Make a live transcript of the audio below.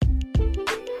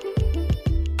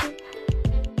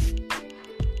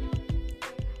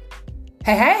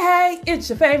Hey, hey, hey, it's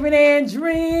your favorite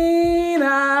Andrina,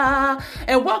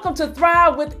 and welcome to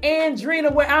Thrive with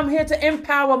Andrina, where I'm here to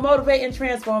empower, motivate, and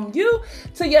transform you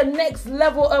to your next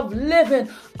level of living,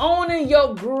 owning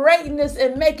your greatness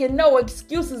and making no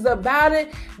excuses about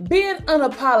it, being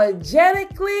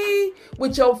unapologetically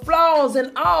with your flaws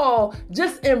and all,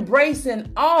 just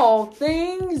embracing all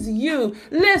things you.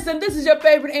 Listen, this is your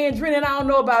favorite Andrina, and I don't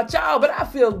know about y'all, but I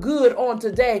feel good on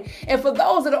today. And for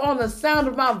those that are on the sound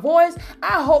of my voice,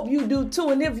 I hope you do too.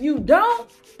 And if you don't,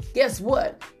 guess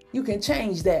what? You can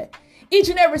change that. Each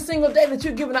and every single day that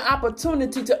you're given an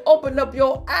opportunity to open up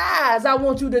your eyes, I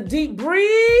want you to deep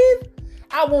breathe.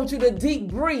 I want you to deep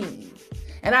breathe.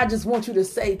 And I just want you to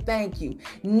say thank you.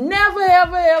 Never,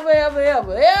 ever, ever, ever,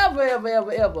 ever, ever, ever,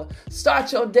 ever, ever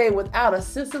start your day without a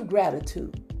sense of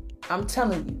gratitude. I'm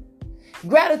telling you,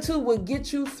 gratitude will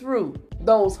get you through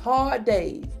those hard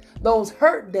days, those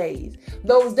hurt days,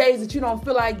 those days that you don't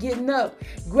feel like getting up.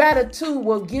 Gratitude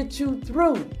will get you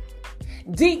through.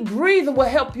 Deep breathing will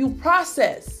help you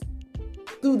process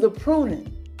through the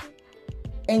pruning.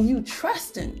 And you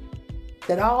trusting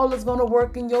that all is going to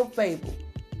work in your favor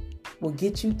will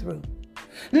get you through.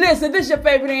 Listen, this is your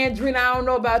favorite Andrina. I don't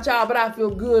know about y'all, but I feel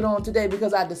good on today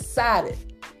because I decided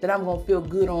that I'm going to feel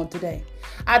good on today.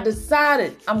 I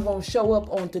decided I'm going to show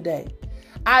up on today.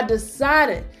 I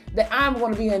decided that I'm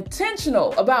going to be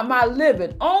intentional about my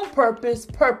living on purpose,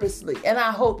 purposely. And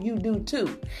I hope you do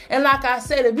too. And like I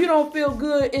said, if you don't feel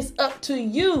good, it's up to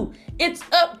you. It's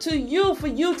up to you for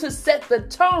you to set the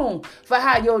tone for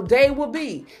how your day will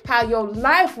be, how your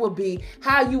life will be,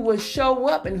 how you will show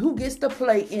up, and who gets to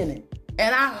play in it.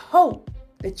 And I hope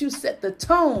that you set the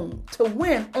tone to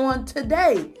win on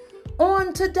today.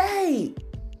 On today.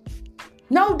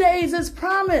 No days is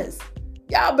promised.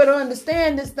 Y'all better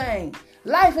understand this thing.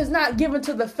 Life is not given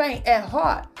to the faint at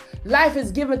heart. Life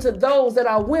is given to those that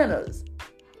are winners.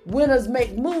 Winners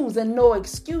make moves and no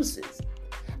excuses.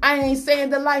 I ain't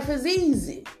saying that life is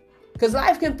easy, because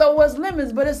life can throw us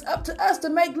lemons, but it's up to us to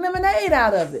make lemonade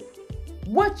out of it.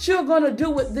 What you're going to do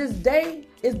with this day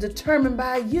is determined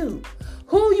by you.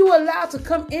 Who you allow to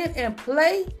come in and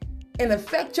play and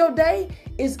affect your day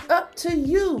is up to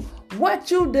you.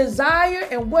 What you desire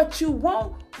and what you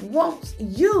want wants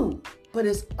you. But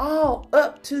it's all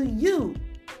up to you.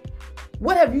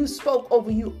 What have you spoke over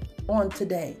you on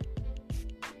today?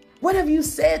 What have you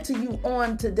said to you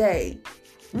on today?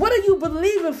 What are you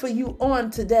believing for you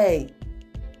on today?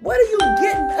 What are you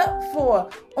getting up for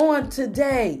on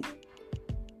today?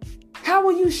 How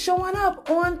are you showing up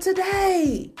on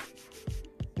today?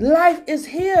 Life is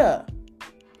here.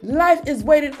 Life is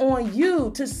waiting on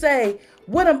you to say,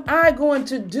 what am I going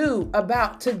to do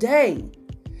about today?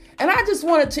 And I just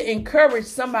wanted to encourage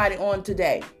somebody on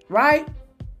today, right?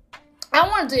 I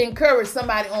wanted to encourage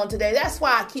somebody on today. That's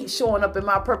why I keep showing up in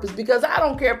my purpose, because I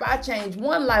don't care if I change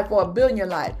one life or a billion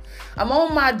life. I'm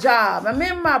on my job. I'm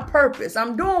in my purpose.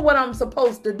 I'm doing what I'm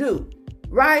supposed to do,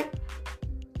 right?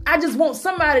 I just want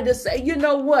somebody to say, you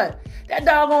know what? That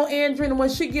doggone Andrina, when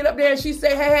she get up there and she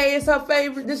say, hey, it's her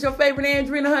favorite. This is your favorite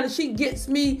Andrina, honey. She gets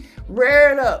me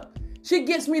reared up. She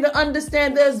gets me to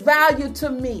understand there's value to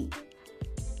me.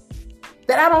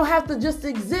 That I don't have to just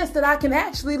exist, that I can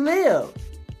actually live.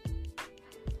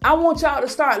 I want y'all to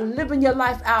start living your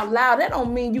life out loud. That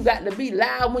don't mean you got to be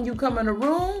loud when you come in the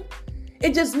room.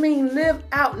 It just means live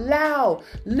out loud.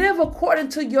 Live according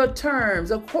to your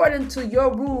terms, according to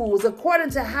your rules, according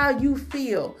to how you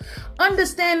feel.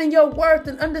 Understanding your worth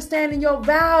and understanding your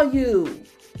value.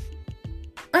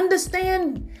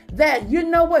 Understand that, you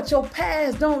know what, your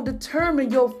past don't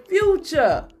determine your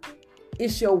future.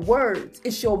 It's your words,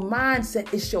 it's your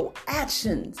mindset, it's your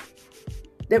actions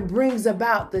that brings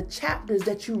about the chapters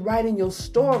that you write in your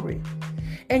story.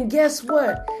 And guess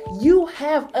what? You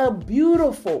have a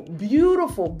beautiful,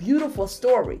 beautiful, beautiful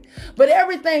story. But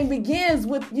everything begins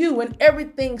with you, and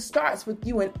everything starts with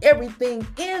you, and everything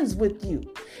ends with you.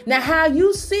 Now, how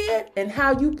you see it and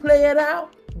how you play it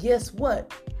out, guess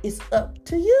what? It's up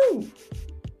to you.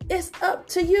 It's up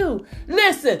to you.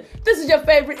 Listen, this is your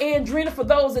favorite Andrina. For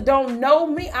those that don't know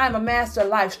me, I'm a master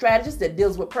life strategist that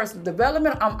deals with personal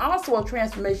development. I'm also a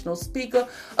transformational speaker,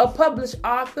 a published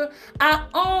author.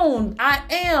 I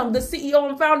am the CEO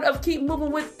and founder of Keep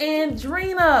Moving with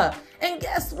Andrina. And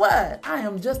guess what? I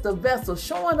am just a vessel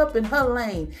showing up in her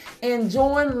lane,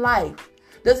 enjoying life.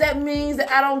 Does that mean that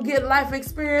I don't get life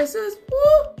experiences?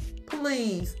 Woo,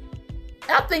 please.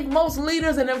 I think most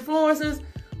leaders and influencers,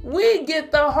 we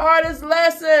get the hardest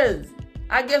lessons.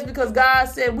 I guess because God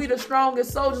said we the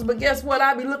strongest soldiers. But guess what?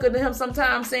 I be looking to him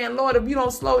sometimes saying, Lord, if you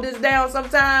don't slow this down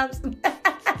sometimes,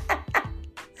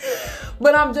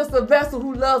 But I'm just a vessel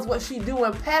who loves what she do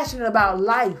and passionate about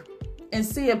life and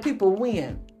seeing people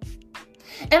win.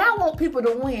 And I want people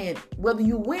to win, whether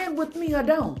you win with me or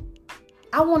don't.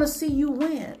 I want to see you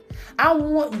win. I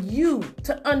want you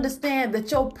to understand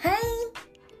that your pain,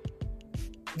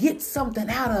 get something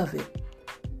out of it.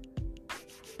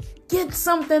 Get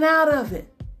something out of it.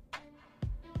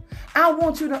 I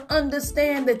want you to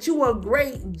understand that you are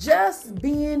great just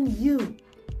being you.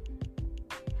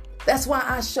 That's why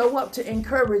I show up to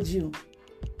encourage you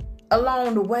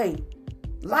along the way.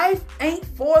 Life ain't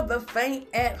for the faint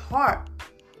at heart.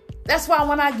 That's why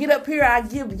when I get up here, I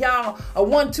give y'all a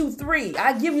 1, 2, 3.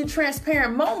 I give you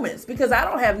transparent moments because I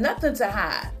don't have nothing to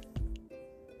hide.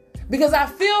 Because I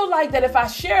feel like that if I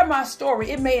share my story,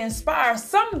 it may inspire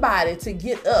somebody to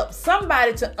get up,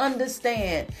 somebody to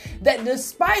understand that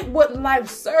despite what life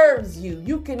serves you,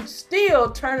 you can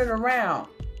still turn it around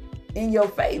in your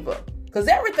favor. Because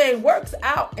everything works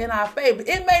out in our favor.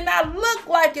 It may not look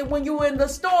like it when you're in the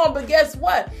storm, but guess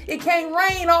what? It can't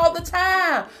rain all the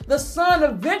time. The sun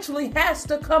eventually has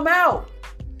to come out.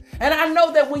 And I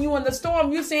know that when you're in the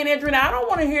storm, you're saying, Andrina, I don't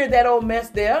want to hear that old mess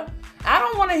there. I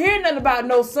don't want to hear nothing about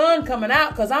no sun coming out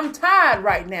because I'm tired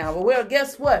right now. Well,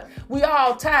 guess what? We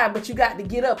all tired, but you got to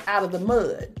get up out of the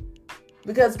mud.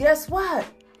 Because guess what?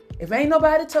 If ain't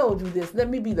nobody told you this, let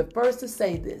me be the first to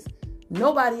say this.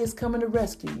 Nobody is coming to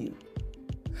rescue you.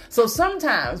 So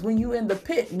sometimes when you're in the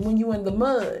pit and when you're in the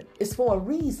mud, it's for a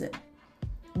reason.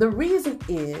 The reason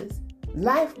is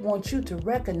life wants you to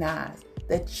recognize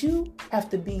that you have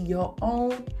to be your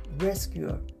own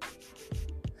rescuer.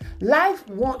 Life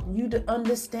wants you to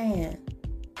understand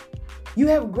you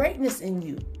have greatness in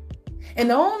you.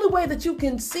 And the only way that you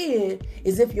can see it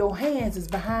is if your hands is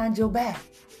behind your back.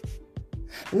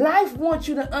 Life wants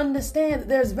you to understand that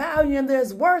there's value and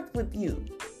there's worth with you.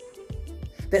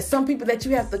 There's some people that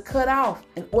you have to cut off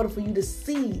in order for you to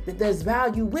see that there's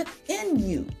value within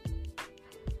you.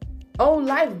 Old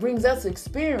life brings us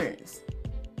experience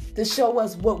to show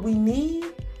us what we need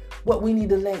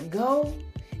to let go,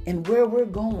 and where we're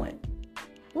going.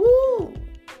 Woo!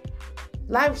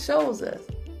 Life shows us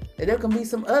that there can be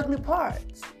some ugly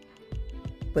parts,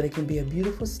 but it can be a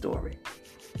beautiful story.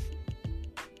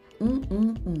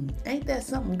 Ain't that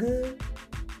something good?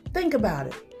 Think about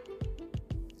it.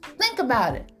 Think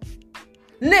about it.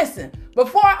 Listen,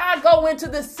 before I go into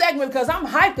this segment, because I'm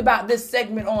hyped about this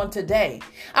segment on today,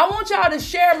 I want y'all to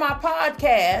share my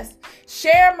podcast,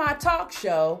 share my talk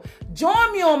show,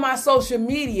 join me on my social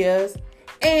medias,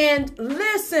 and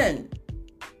listen.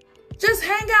 Just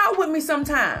hang out with me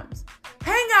sometimes.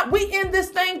 Hang out. We in this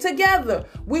thing together.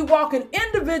 We walking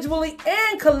individually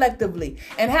and collectively.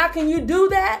 And how can you do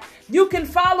that? You can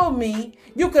follow me.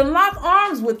 You can lock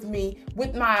arms with me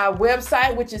with my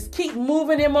website, which is Keep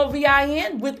Moving,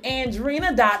 MOVIN, with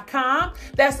Andrina.com.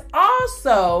 That's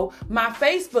also my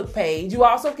Facebook page. You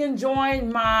also can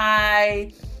join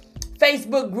my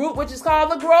Facebook group, which is called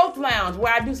The Growth Lounge,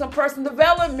 where I do some personal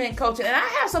development coaching. And I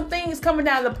have some things coming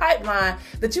down the pipeline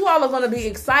that you all are going to be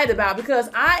excited about, because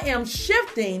I am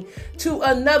shifting to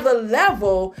another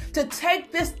level to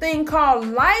take this thing called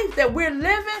life that we're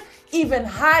living even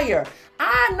higher.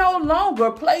 I no longer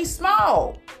play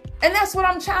small. And that's what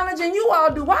I'm challenging you all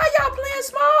to do. Why are y'all playing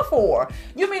small for?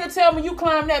 You mean to tell me you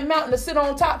climb that mountain to sit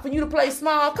on top for you to play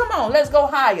small? Come on, let's go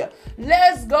higher.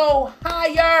 Let's go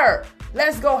higher.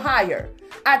 Let's go higher.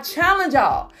 I challenge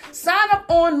y'all. Sign up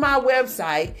on my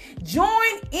website.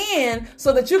 Join in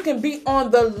so that you can be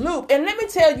on the loop. And let me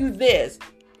tell you this.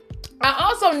 I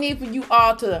also need for you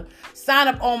all to sign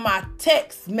up on my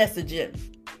text messaging.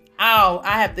 Oh,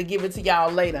 I have to give it to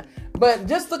y'all later. But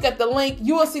just look at the link.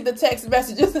 You will see the text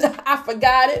messages. I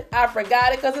forgot it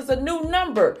because it's a new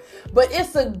number. But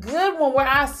it's a good one where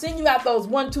I send you out those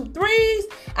 1, 2, 3s.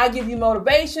 I give you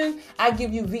motivation. I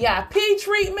give you VIP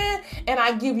treatment. And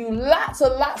I give you lots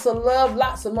of love,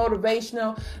 lots of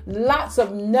motivational, lots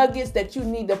of nuggets that you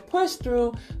need to push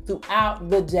throughout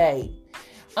the day.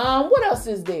 What else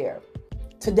is there?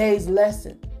 Today's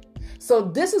lesson. So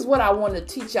this is what I want to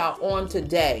teach y'all on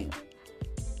today.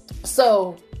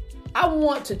 So I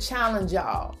want to challenge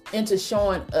y'all into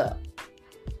showing up.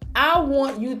 I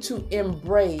want you to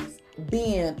embrace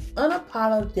being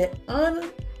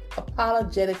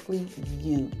unapologetically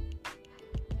you.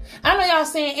 I know y'all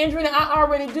saying, Andrina, I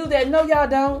already do that. No, y'all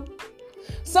don't.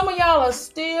 Some of y'all are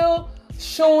still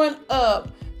showing up,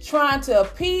 trying to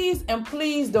appease and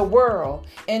please the world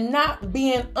and not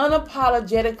being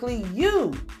unapologetically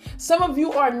you. Some of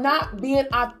you are not being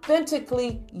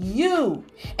authentically you.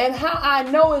 And how I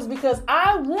know is because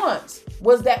I once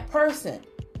was that person.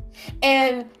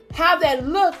 And how that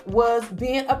looked was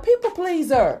being a people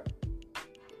pleaser.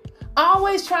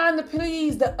 Always trying to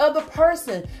please the other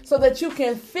person so that you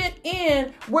can fit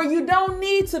in where you don't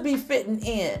need to be fitting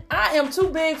in. I am too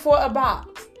big for a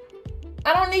box.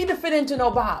 I don't need to fit into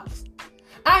no box.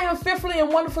 I am fearfully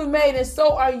and wonderfully made, and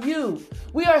so are you.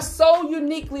 We are so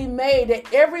uniquely made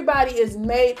that everybody is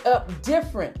made up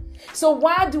different. So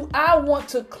why do I want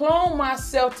to clone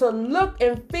myself to look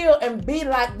and feel and be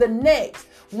like the next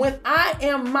when I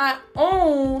am my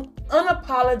own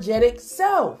unapologetic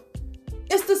self?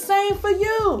 It's the same for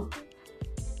you.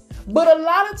 But a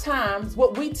lot of times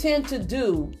what we tend to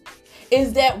do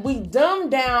is that we dumb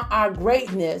down our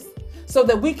greatness so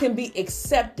that we can be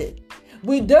accepted.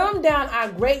 We dumb down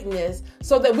our greatness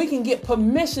so that we can get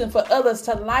permission for others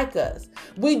to like us.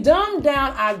 We dumb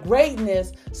down our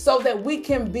greatness so that we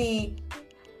can be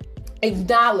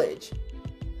acknowledged.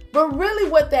 But really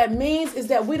what that means is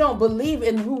that we don't believe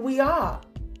in who we are.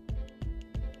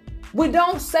 We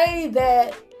don't say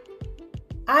that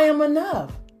I am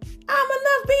enough. I'm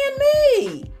enough being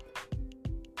me.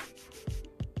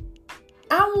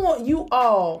 I want you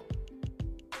all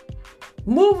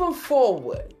moving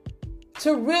forward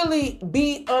to really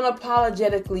be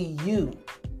unapologetically you.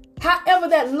 However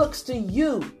that looks to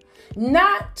you,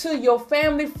 not to your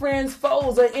family, friends,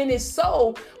 foes, or any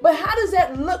soul, but how does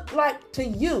that look like to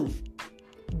you?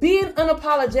 Being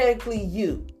unapologetically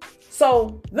you.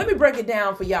 So let me break it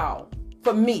down for y'all,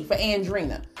 for me, for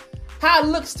Andrina. How it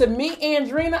looks to me,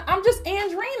 Andrina, I'm just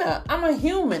Andrina. I'm a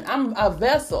human. I'm a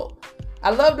vessel. I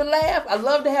love to laugh. I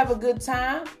love to have a good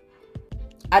time.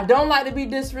 I don't like to be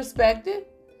disrespected.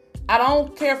 I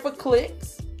don't care for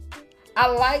clicks. I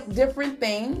like different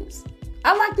things.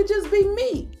 I like to just be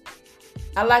me.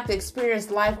 I like to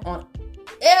experience life on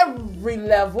every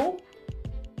level.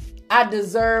 I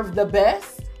deserve the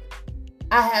best.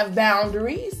 I have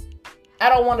boundaries. I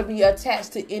don't want to be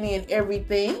attached to any and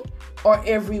everything or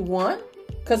everyone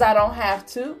because I don't have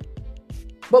to.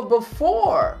 But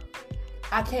before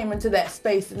I came into that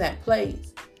space and that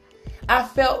place, I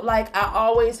felt like I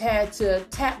always had to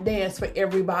tap dance for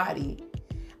everybody.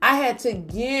 I had to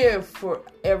give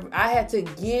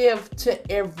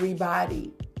to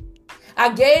everybody.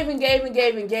 I gave and gave and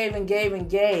gave and gave and gave and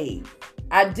gave.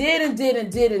 I did and did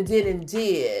and did and did and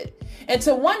did.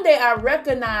 Until one day I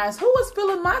recognized who was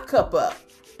filling my cup up.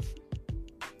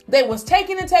 They was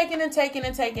taking and taking and taking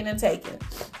and taking and taking.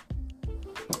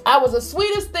 I was the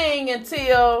sweetest thing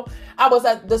until I was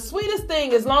the sweetest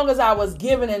thing as long as I was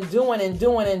giving and doing and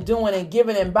doing and doing and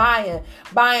giving and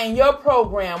buying your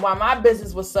program while my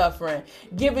business was suffering,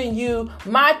 giving you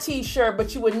my t-shirt,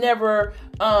 but you would never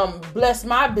bless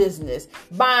my business,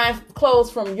 buying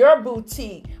clothes from your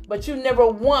boutique, but you never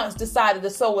once decided to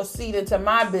sow a seed into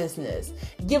my business,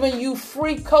 giving you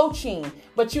free coaching,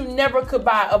 but you never could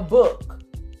buy a book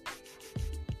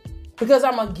because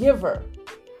I'm a giver.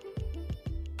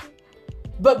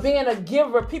 But being a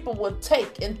giver, people will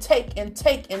take and take and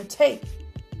take and take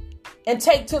and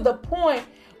take to the point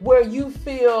where you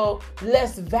feel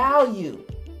less value.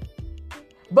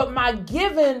 But my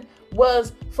giving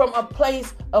was from a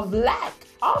place of lack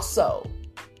also.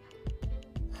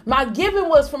 My giving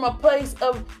was from a place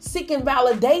of seeking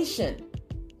validation.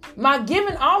 My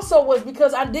giving also was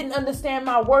because I didn't understand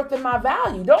my worth and my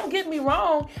value. Don't get me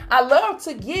wrong. I love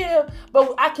to give,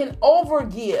 but I can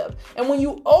overgive. And when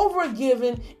you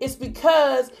overgiving, it's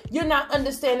because you're not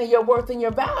understanding your worth and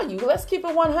your value. Let's keep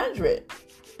it 100.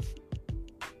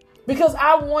 Because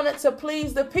I wanted to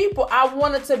please the people. I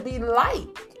wanted to be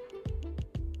liked.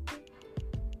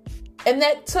 And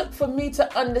that took for me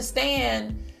to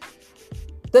understand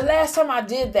the last time I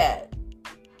did that.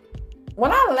 When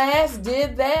I last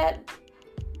did that,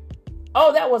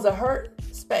 that was a hurt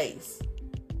space.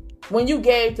 When you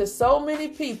gave to so many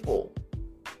people.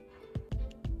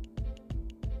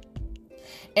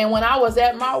 And when I was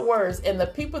at my worst and the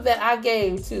people that I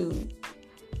gave to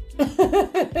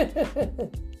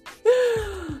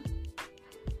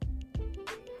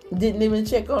didn't even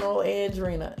check on old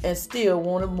Andrina and still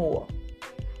wanted more.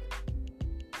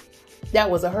 That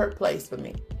was a hurt place for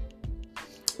me.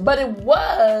 But it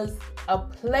was a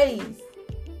place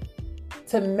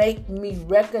to make me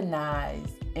recognize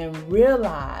and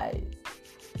realize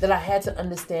that I had to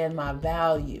understand my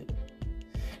value.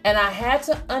 And I had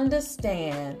to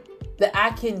understand that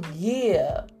I can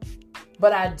give,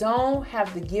 but I don't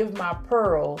have to give my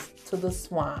pearls to the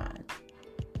swine.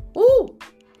 Ooh,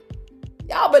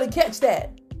 y'all better catch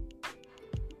that.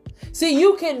 See,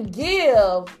 you can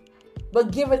give,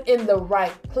 but give it in the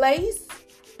right place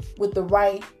with the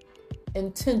right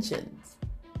intentions.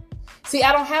 See,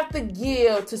 I don't have to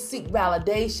give to seek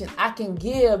validation. I can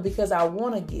give because I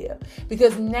want to give.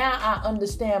 Because now I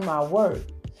understand my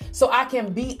worth. So I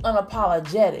can be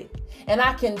unapologetic and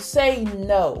I can say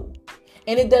no.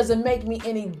 And it doesn't make me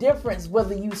any difference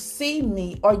whether you see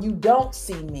me or you don't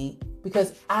see me,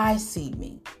 because I see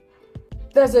me.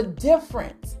 There's a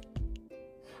difference.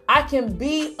 I can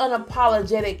be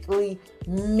unapologetically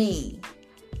me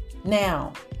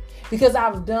now because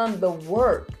I've done the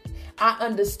work. I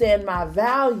understand my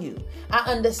value. I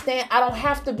understand I don't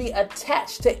have to be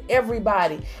attached to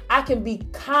everybody. I can be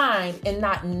kind and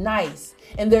not nice.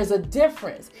 And there's a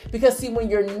difference because see, when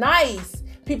you're nice,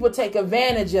 people take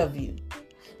advantage of you.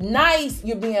 Nice,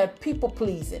 you're being people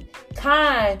pleasing.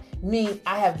 Kind means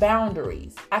I have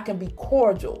boundaries. I can be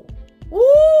cordial.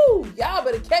 Woo! Y'all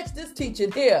better catch this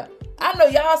teaching here. I know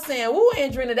y'all saying, "Woo,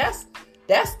 Andrina, that's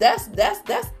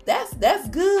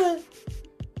good."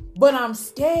 But I'm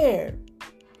scared.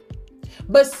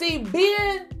 But see,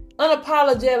 being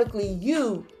unapologetically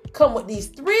you come with these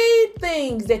 3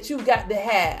 things that you got to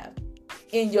have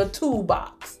in your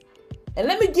toolbox. And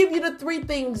let me give you the 3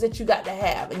 things that you got to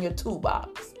have in your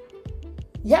toolbox.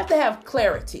 You have to have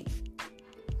clarity.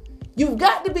 You've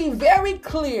got to be very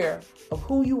clear of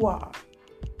who you are.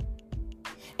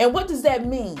 And what does that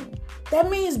mean? That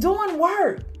means doing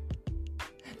work.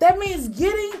 That means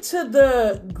getting to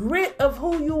the grit of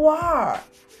who you are.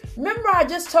 Remember, I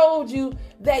just told you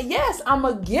that, yes, I'm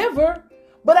a giver,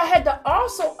 but I had to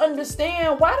also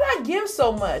understand, why did I give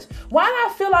so much? Why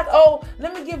did I feel like, oh,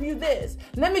 let me give you this.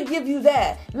 Let me give you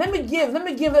that. Let me give.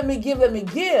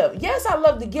 Yes, I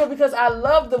love to give because I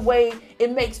love the way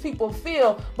it makes people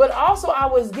feel. But also I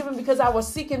was giving because I was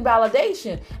seeking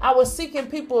validation. I was seeking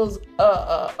people's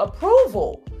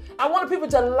approval. I wanted people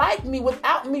to like me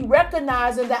without me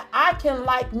recognizing that I can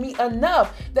like me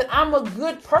enough, that I'm a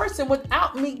good person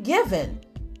without me giving.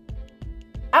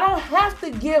 I don't have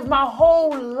to give my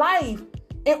whole life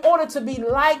in order to be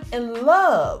liked and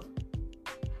loved.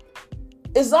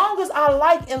 As long as I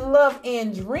like and love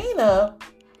Andrina,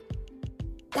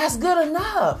 that's good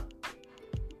enough.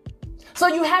 So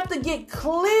you have to get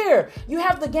clear. You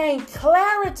have to gain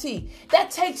clarity. That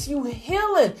takes you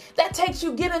healing. That takes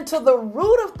you getting to the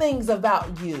root of things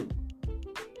about you.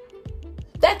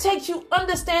 That takes you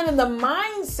understanding the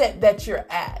mindset that you're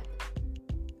at.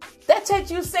 That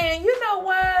takes you saying, you know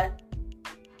what?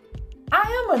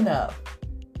 I am enough.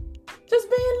 Just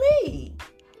being me.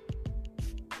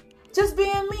 Just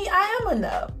being me, I am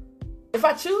enough. If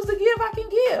I choose to give, I can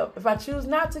give. If I choose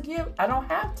not to give, I don't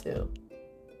have to.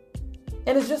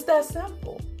 And it's just that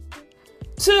simple.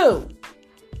 2,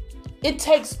 it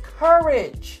takes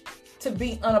courage to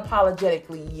be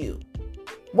unapologetically you.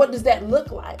 What does that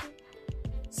look like?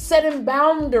 Setting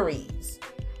boundaries.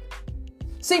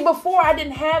 See, before I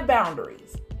didn't have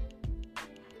boundaries.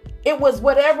 It was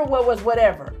whatever was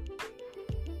whatever.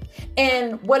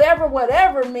 And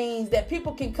whatever means that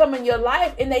people can come in your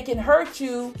life and they can hurt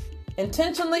you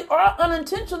intentionally or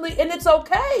unintentionally, and it's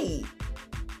okay.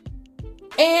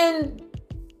 And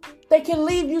they can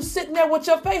leave you sitting there with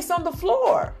your face on the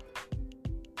floor.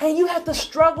 And you have to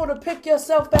struggle to pick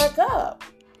yourself back up.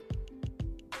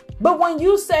 But when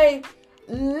you say,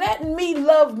 let me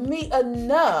love me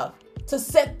enough to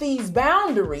set these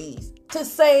boundaries, to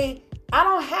say, I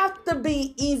don't have to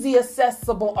be easy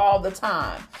accessible all the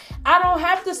time. I don't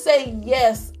have to say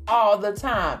yes all the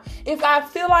time. If I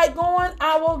feel like going,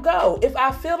 I will go. If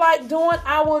I feel like doing,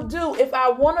 I will do. If I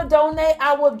want to donate,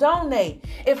 I will donate.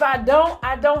 If I don't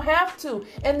have to.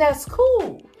 And that's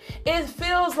cool. It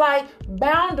feels like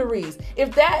boundaries.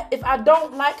 If I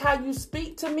don't like how you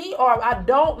speak to me, or I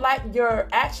don't like your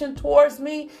action towards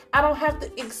me, I don't have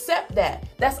to accept that.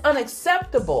 That's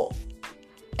unacceptable.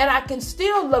 And I can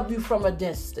still love you from a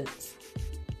distance.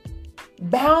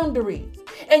 Boundaries.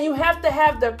 And you have to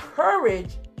have the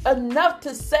courage enough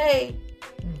to say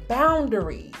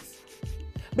boundaries.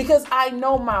 Because I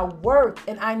know my worth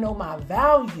and I know my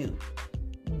value.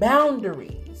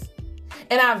 Boundaries.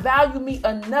 And I value me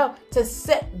enough to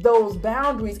set those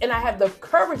boundaries. And I have the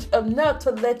courage enough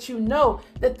to let you know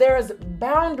that there's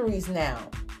boundaries now.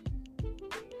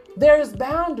 There's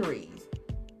boundaries.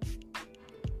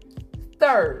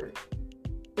 3rd,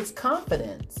 it's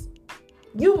confidence.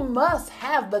 You must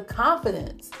have the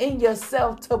confidence in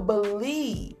yourself to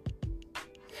believe,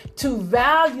 to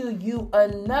value you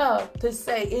enough to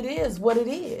say it is what it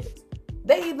is.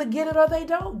 They either get it or they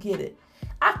don't get it.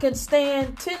 I can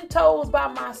stand 10 toes by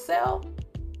myself,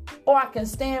 or I can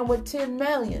stand with 10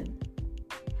 million.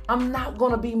 I'm not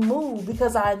going to be moved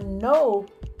because I know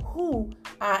who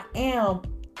I am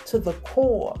to the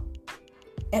core.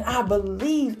 And I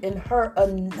believe in her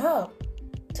enough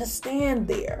to stand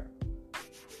there.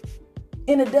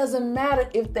 And it doesn't matter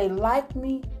if they like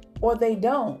me or they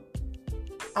don't.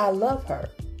 I love her.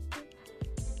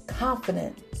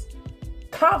 confidence.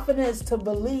 Confidence to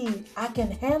believe I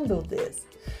can handle this.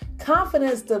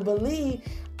 Confidence to believe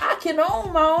I can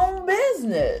own my own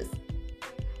business.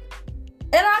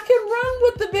 And I can run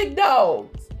with the big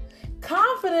dogs.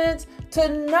 Confidence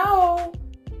to know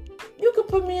you can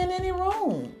put me in any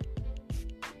room,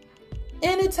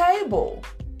 any table.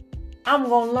 I'm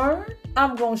going to learn,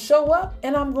 I'm going to show up,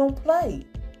 and I'm going to play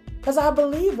because I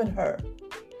believe in her.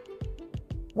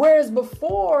 Whereas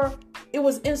before, it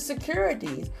was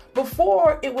insecurities.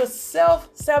 Before, it was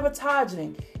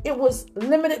self-sabotaging. It was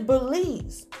limited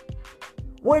beliefs.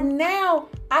 Where now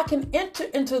I can enter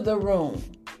into the room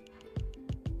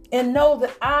and know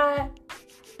that I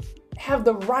have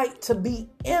the right to be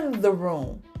in the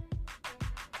room.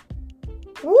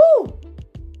 Woo!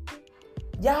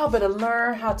 Y'all better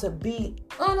learn how to be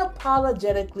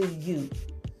unapologetically you.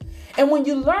 And when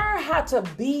you learn how to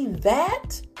be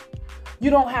that, you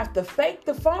don't have to fake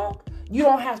the funk. You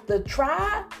don't have to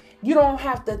try. You don't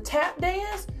have to tap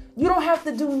dance. You don't have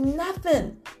to do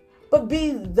nothing but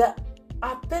be the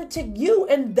authentic you.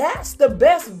 And that's the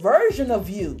best version of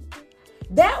you.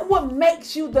 That what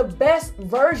makes you the best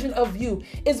version of you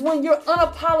is when you're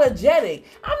unapologetic.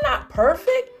 I'm not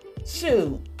perfect.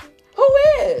 Shoot. Who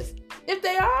is? If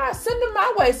they are, send them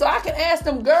my way so I can ask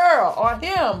them, girl or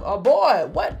him or boy,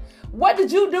 what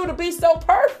did you do to be so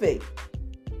perfect?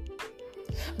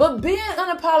 But being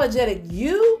unapologetic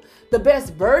you, the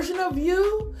best version of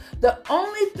you, the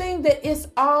only thing that it's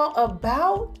all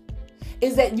about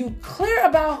is that you clear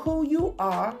about who you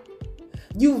are,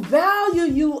 you value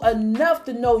you enough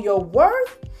to know your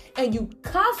worth, and you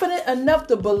confident enough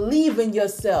to believe in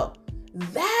yourself.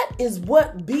 That is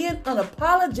what being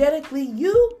unapologetically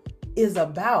you is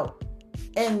about.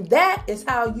 And that is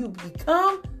how you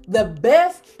become the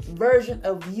best version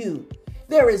of you.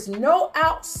 There is no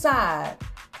outside.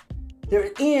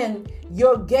 They're in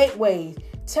your gateways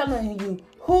telling you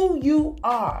who you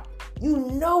are. You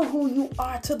know who you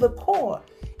are to the core.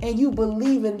 And you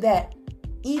believe in that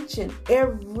each and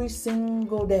every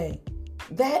single day.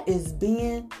 That is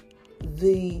being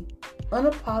the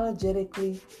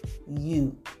unapologetically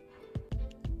you.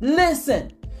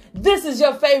 Listen, this is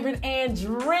your favorite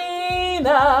Andrina.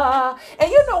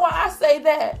 And you know why I say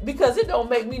that? Because it don't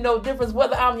make me no difference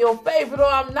whether I'm your favorite or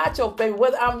I'm not your favorite,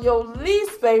 whether I'm your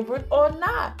least favorite or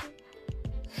not.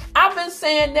 I've been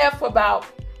saying that for about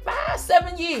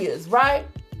 5-7 years, right?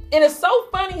 And it's so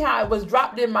funny how it was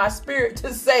dropped in my spirit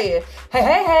to say it.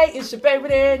 Hey, it's your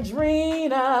favorite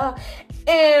Andrina.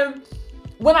 And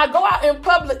when I go out in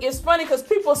public, it's funny because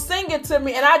people sing it to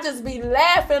me and I just be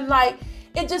laughing like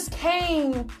it just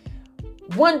came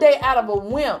one day out of a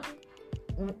whim.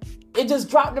 It just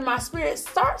dropped in my spirit.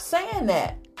 Start saying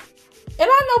that. And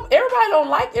I know everybody don't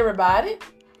like everybody.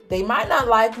 They might not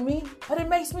like me, but it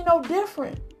makes me no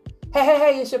different.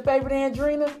 Hey, it's your favorite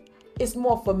Andrina. It's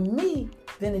more for me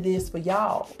than it is for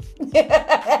y'all.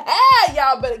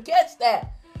 Y'all better catch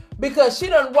that. Because she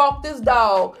done walked this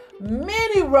dog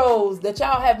many roads that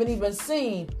y'all haven't even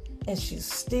seen. And she's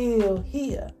still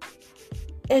here.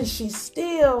 And she's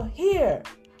still here.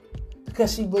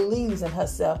 Because she believes in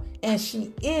herself. And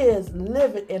she is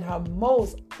living in her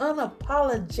most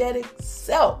unapologetic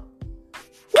self.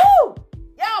 Woo!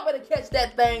 Y'all better catch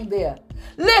that thing there.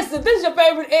 Listen, this is your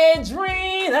favorite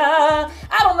Andrina.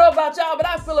 I don't know about y'all, but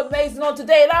I feel amazing on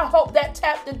today. And I hope that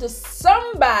tapped into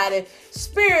somebody's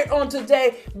spirit on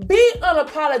today. Be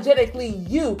unapologetically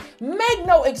you. Make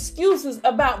no excuses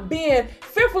about being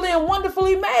fearfully and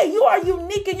wonderfully made. You are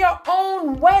unique in your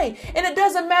own way. And it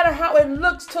doesn't matter how it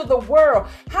looks to the world.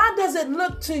 How does it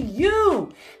look to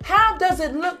you? How does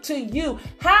it look to you?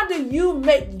 How do you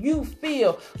make you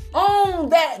feel? Own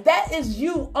that. That is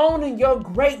you owning your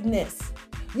greatness.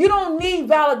 You don't need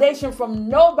validation from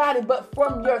nobody but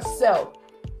from yourself.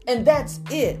 And that's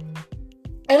it.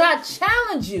 And I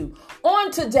challenge you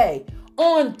on today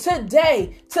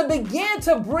to begin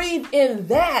to breathe in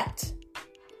that.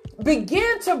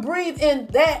 Begin to breathe in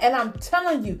that. And I'm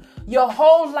telling you, your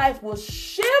whole life will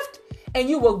shift and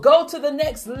you will go to the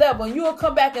next level. And you will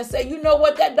come back and say, you know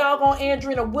what? That doggone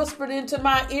Andrina whispered into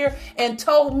my ear and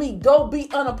told me, go be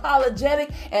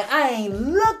unapologetic. And I ain't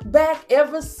looked back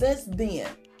ever since then.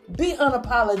 Be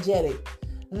unapologetic.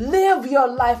 Live your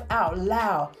life out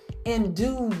loud and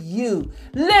do you.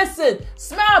 Listen,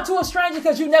 smile to a stranger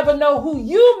because you never know who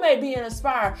you may be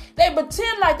inspired. They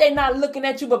pretend like they're not looking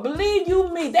at you, but believe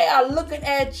you me, they are looking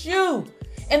at you.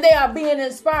 And they are being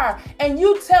inspired. And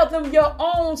you tell them your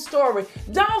own story.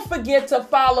 Don't forget to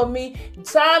follow me.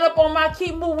 Sign up on my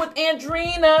Keep Moving with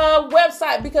Andrina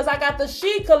website because I got the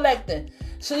She Collection.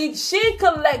 She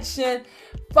Collection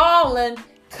falling,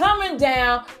 coming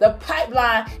down the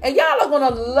pipeline, and y'all are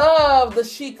going to love the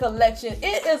She Collection.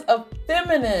 It is a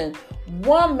feminine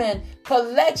woman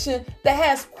collection that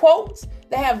has quotes,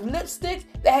 that have lipsticks,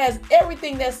 that has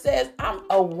everything that says, I'm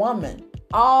a woman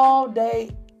all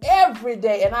day, every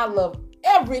day, and I love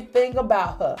everything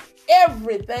about her.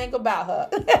 Everything about her.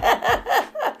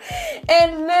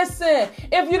 And listen,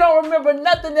 if you don't remember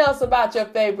nothing else about your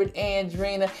favorite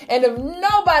Andrina, and if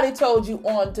nobody told you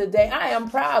on today, I am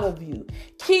proud of you.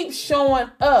 Keep showing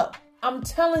up. I'm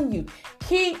telling you,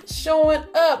 keep showing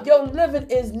up. Your living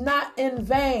is not in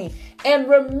vain. And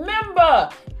remember,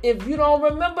 if you don't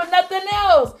remember nothing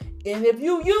else, and if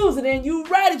you use it and you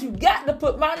write it, you got to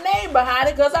put my name behind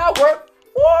it because I work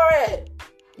for it.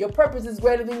 Your purpose is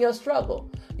greater than your struggle.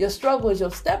 Your struggle is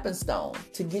your stepping stone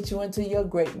to get you into your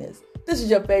greatness. This is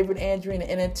your favorite Andrina,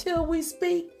 and until we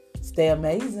speak, stay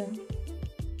amazing.